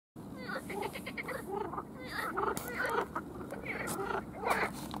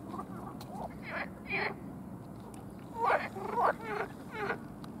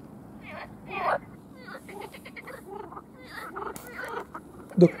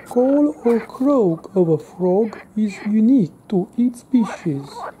The call or croak of a frog is unique to its species.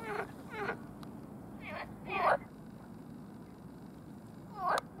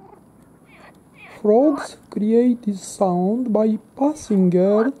 Frogs create this sound by passing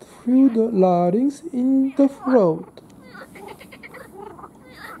air through the larynx in the throat.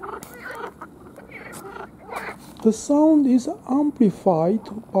 The sound is amplified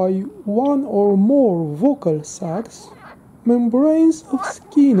by one or more vocal sacs, membranes of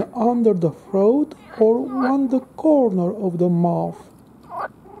skin under the throat or on the corner of the mouth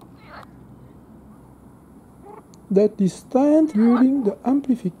that distend during the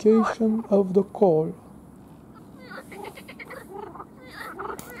amplification of the call.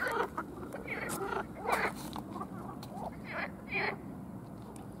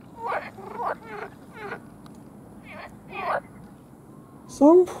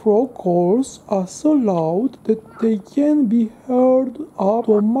 Some frog calls are so loud that they can be heard up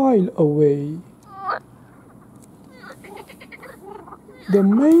to a mile away. The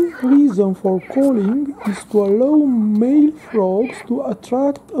main reason for calling is to allow male frogs to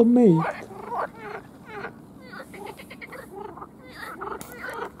attract a mate.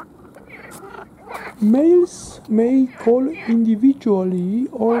 Males may call individually,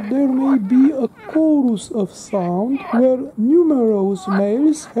 or there may be a chorus of sound where numerous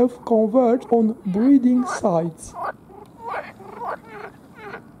males have converged on breeding sites.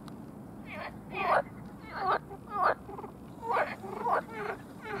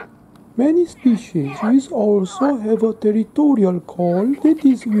 Many species also have a territorial call that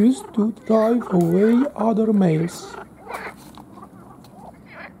is used to drive away other males.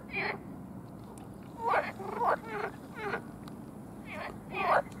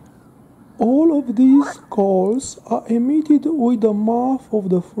 All of these calls are emitted with the mouth of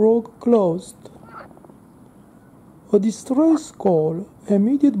the frog closed. A distress call,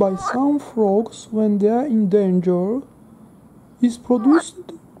 emitted by some frogs when they are in danger, is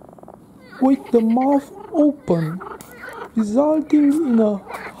produced with the mouth open, resulting in a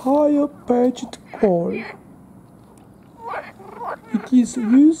higher pitched call. It is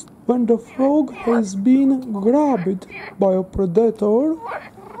used when the frog has been grabbed by a predator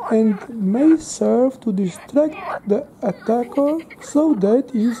and may serve to distract the attacker so that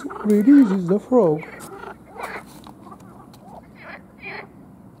he releases the frog.